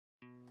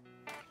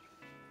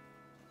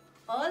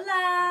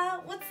Hola!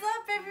 What's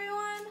up,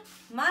 everyone?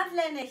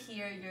 Madlena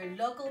here, your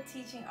local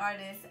teaching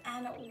artist,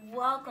 and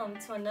welcome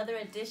to another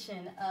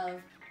edition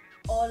of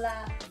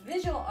Hola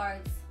Visual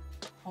Arts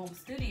Home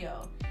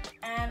Studio.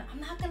 And I'm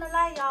not gonna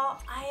lie,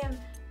 y'all, I am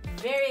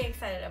very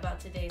excited about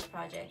today's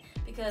project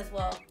because,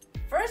 well,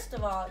 first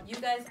of all, you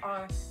guys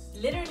are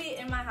literally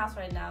in my house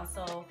right now,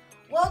 so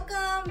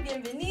welcome,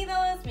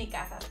 bienvenidos, mi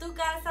casa, tu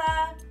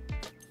casa,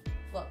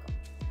 welcome.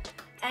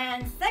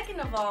 And second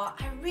of all,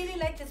 I really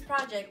like this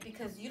project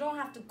because you don't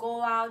have to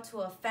go out to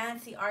a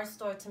fancy art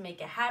store to make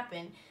it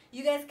happen.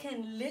 You guys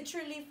can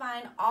literally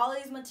find all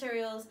these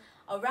materials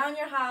around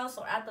your house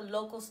or at the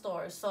local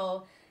store.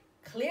 So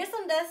clear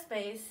some desk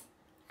space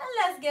and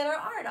let's get our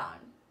art on.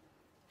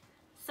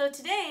 So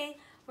today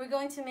we're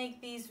going to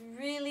make these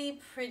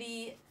really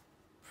pretty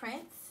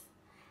prints,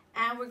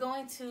 and we're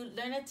going to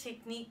learn a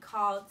technique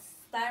called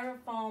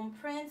styrofoam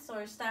prints or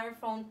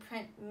styrofoam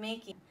print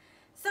making.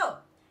 So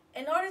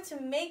in order to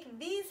make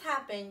these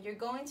happen, you're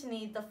going to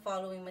need the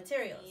following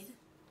materials: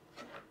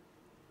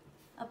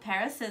 a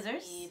pair of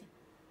scissors,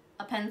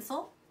 a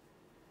pencil,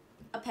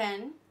 a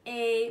pen,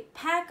 a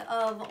pack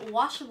of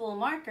washable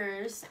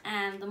markers,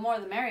 and the more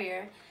the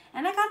merrier.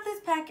 And I got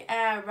this pack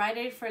at Rite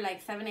Aid for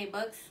like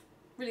 $7-8.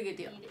 Really good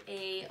deal. Need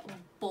a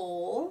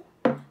bowl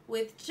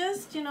with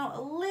just,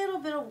 a little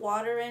bit of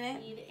water in it.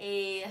 Need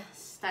a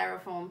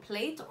styrofoam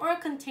plate or a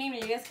container.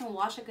 You guys can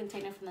wash a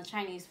container from the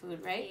Chinese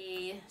food, right?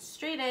 A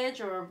straight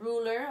edge or a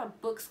ruler, a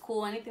book's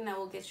cool, anything that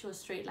will get you a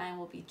straight line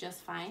will be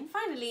just fine.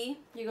 Finally,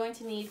 you're going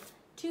to need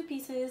 2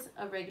 pieces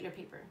of regular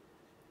paper.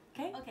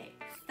 Okay,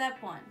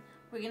 step 1,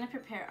 we're gonna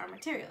prepare our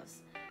materials.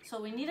 So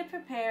we need to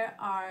prepare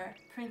our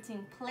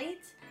printing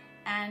plate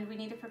and we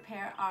need to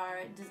prepare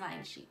our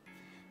design sheet.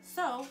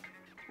 So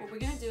what we're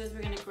gonna do is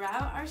we're gonna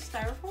grab our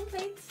styrofoam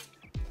plates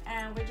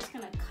and we're just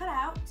gonna cut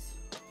out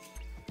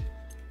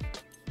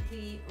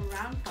the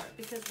round part,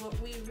 because what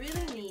we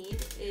really need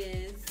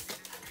is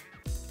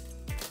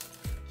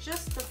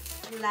just the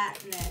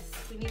flatness.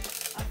 We need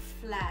a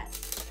flat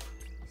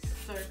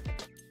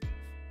surface.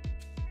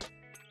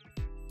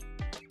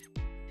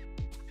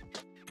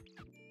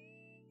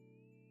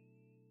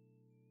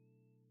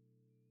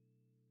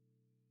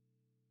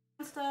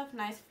 Stuff,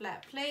 nice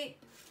flat plate.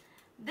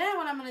 Then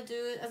what I'm going to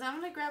do is I'm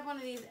going to grab one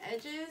of these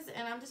edges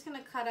and I'm just going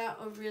to cut out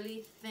a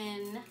really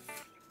thin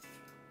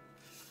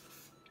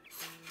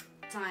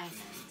diamond.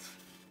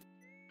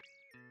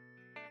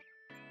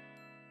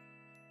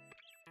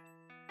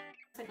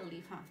 It's like a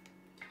leaf,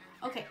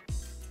 huh? Okay.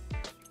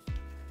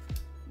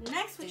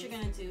 Next, what you're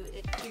going to do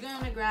is you're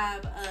going to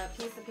grab a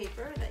piece of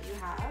paper that you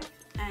have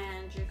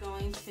and you're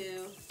going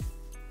to...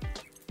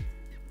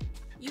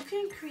 You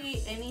can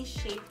create any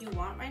shape you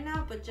want right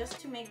now, but just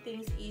to make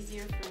things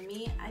easier for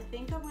me, I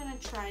think I'm gonna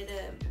try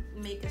to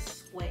make a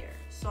square.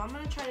 So I'm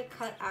gonna try to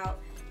cut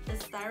out the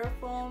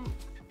styrofoam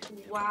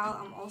while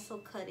I'm also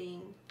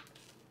cutting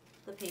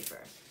the paper.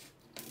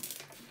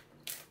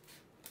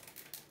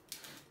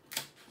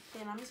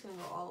 Okay, and I'm just gonna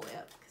go all the way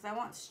up because I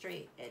want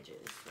straight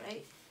edges,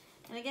 right?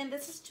 And again,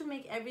 this is to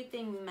make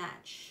everything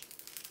match.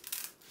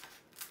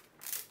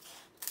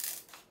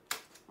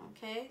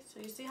 Okay, so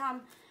you see how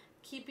I'm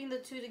keeping the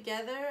two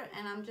together,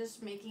 and I'm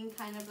just making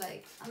kind of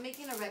like, I'm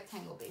making a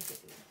rectangle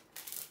basically,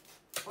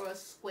 or a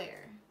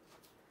square,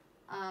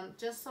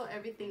 just so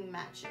everything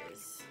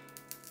matches.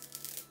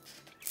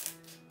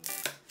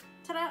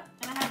 Ta-da!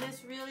 And I have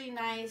this really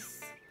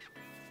nice,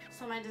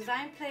 so my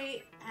design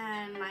plate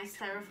and my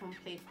styrofoam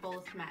plate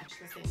both match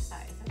the same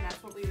size, and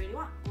that's what we really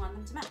want. We want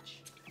them to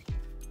match.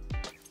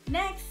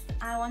 Next,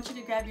 I want you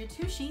to grab your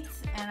 2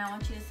 sheets, and I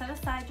want you to set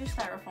aside your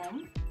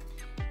styrofoam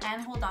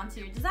and hold on to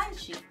your design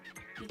sheet,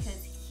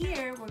 because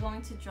here we're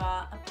going to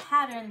draw a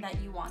pattern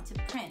that you want to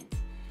print.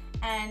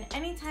 And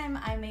anytime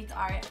I make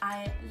art,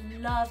 I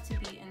love to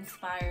be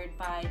inspired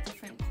by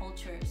different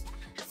cultures.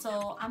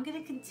 So I'm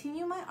going to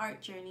continue my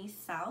art journey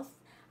south.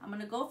 I'm going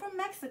to go from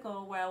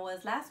Mexico, where I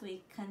was last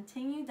week,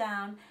 continue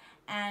down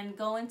and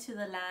go into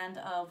the land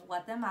of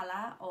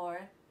Guatemala,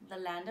 or the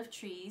land of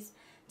trees,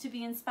 to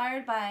be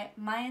inspired by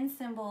Mayan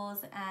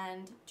symbols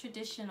and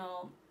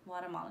traditional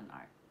Guatemalan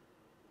art.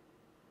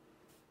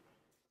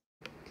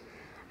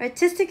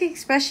 Artistic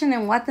expression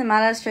in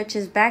Guatemala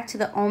stretches back to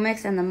the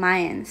Olmecs and the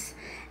Mayans,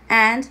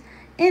 and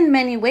in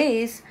many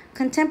ways,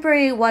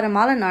 contemporary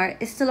Guatemalan art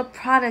is still a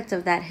product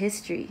of that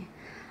history.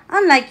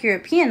 Unlike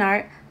European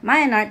art,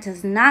 Mayan art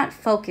does not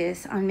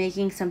focus on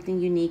making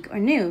something unique or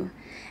new.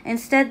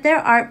 Instead, their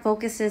art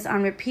focuses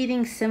on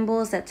repeating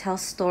symbols that tell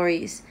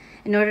stories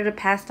in order to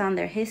pass down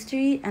their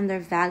history and their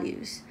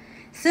values.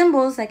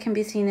 Symbols that can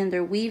be seen in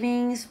their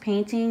weavings,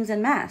 paintings,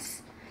 and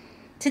masks.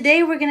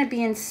 Today we're going to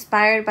be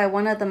inspired by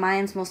one of the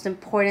Mayans' most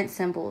important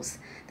symbols,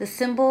 the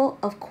symbol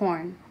of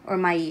corn, or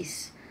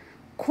maíz.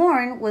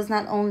 Corn was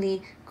not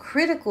only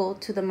critical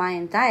to the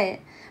Mayan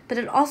diet, but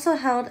it also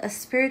held a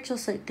spiritual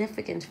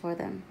significance for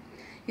them.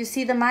 You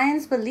see, the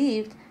Mayans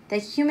believed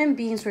that human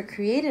beings were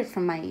created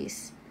from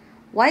maíz.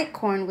 White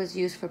corn was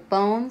used for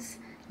bones,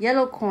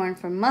 yellow corn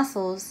for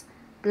muscles,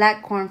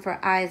 black corn for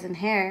eyes and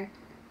hair,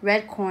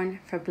 red corn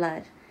for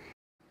blood.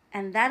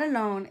 And that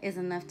alone is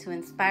enough to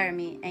inspire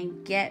me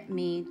and get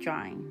me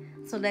drawing.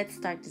 So let's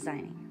start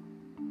designing.